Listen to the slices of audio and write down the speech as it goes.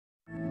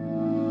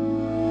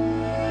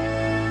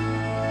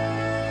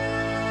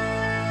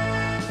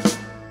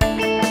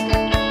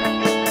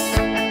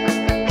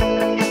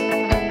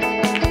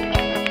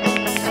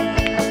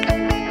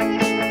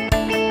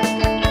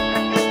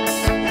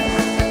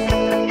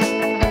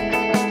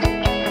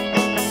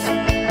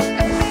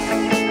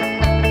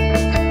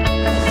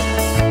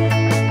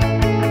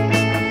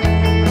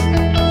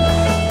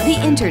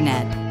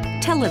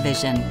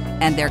television,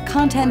 and their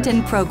content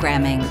and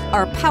programming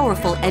are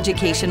powerful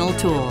educational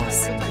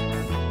tools.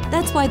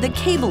 That's why the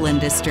cable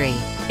industry,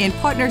 in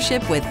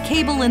partnership with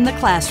Cable in the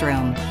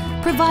Classroom,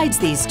 provides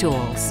these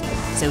tools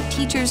so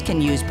teachers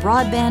can use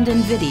broadband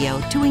and video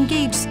to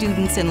engage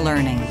students in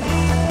learning.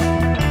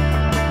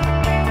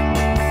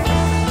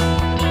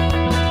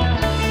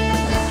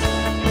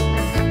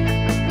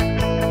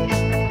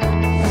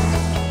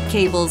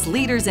 Cable's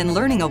Leaders in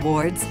Learning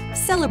Awards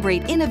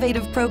celebrate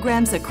innovative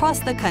programs across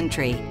the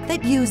country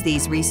that use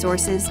these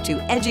resources to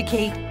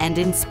educate and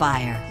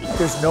inspire.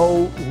 There's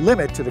no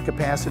limit to the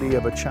capacity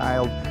of a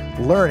child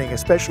learning,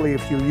 especially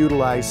if you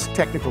utilize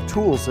technical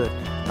tools that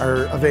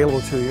are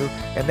available to you.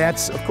 And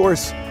that's, of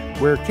course,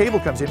 where Cable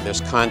comes in.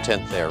 There's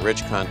content there,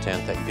 rich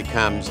content, that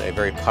becomes a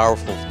very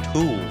powerful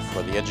tool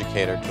for the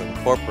educator to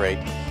incorporate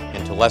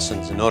into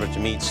lessons in order to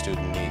meet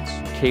student needs.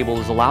 Cable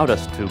has allowed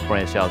us to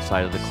branch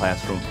outside of the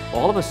classroom.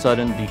 All of a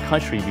sudden, the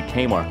country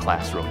became our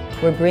classroom.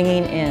 We're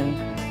bringing in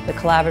the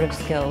collaborative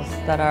skills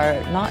that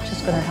are not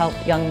just going to help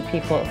young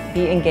people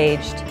be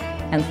engaged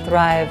and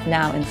thrive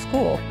now in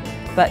school,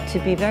 but to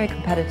be very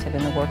competitive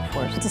in the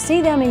workforce. To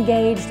see them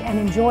engaged and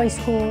enjoy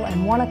school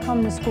and want to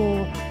come to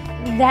school,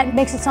 that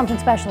makes it something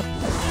special.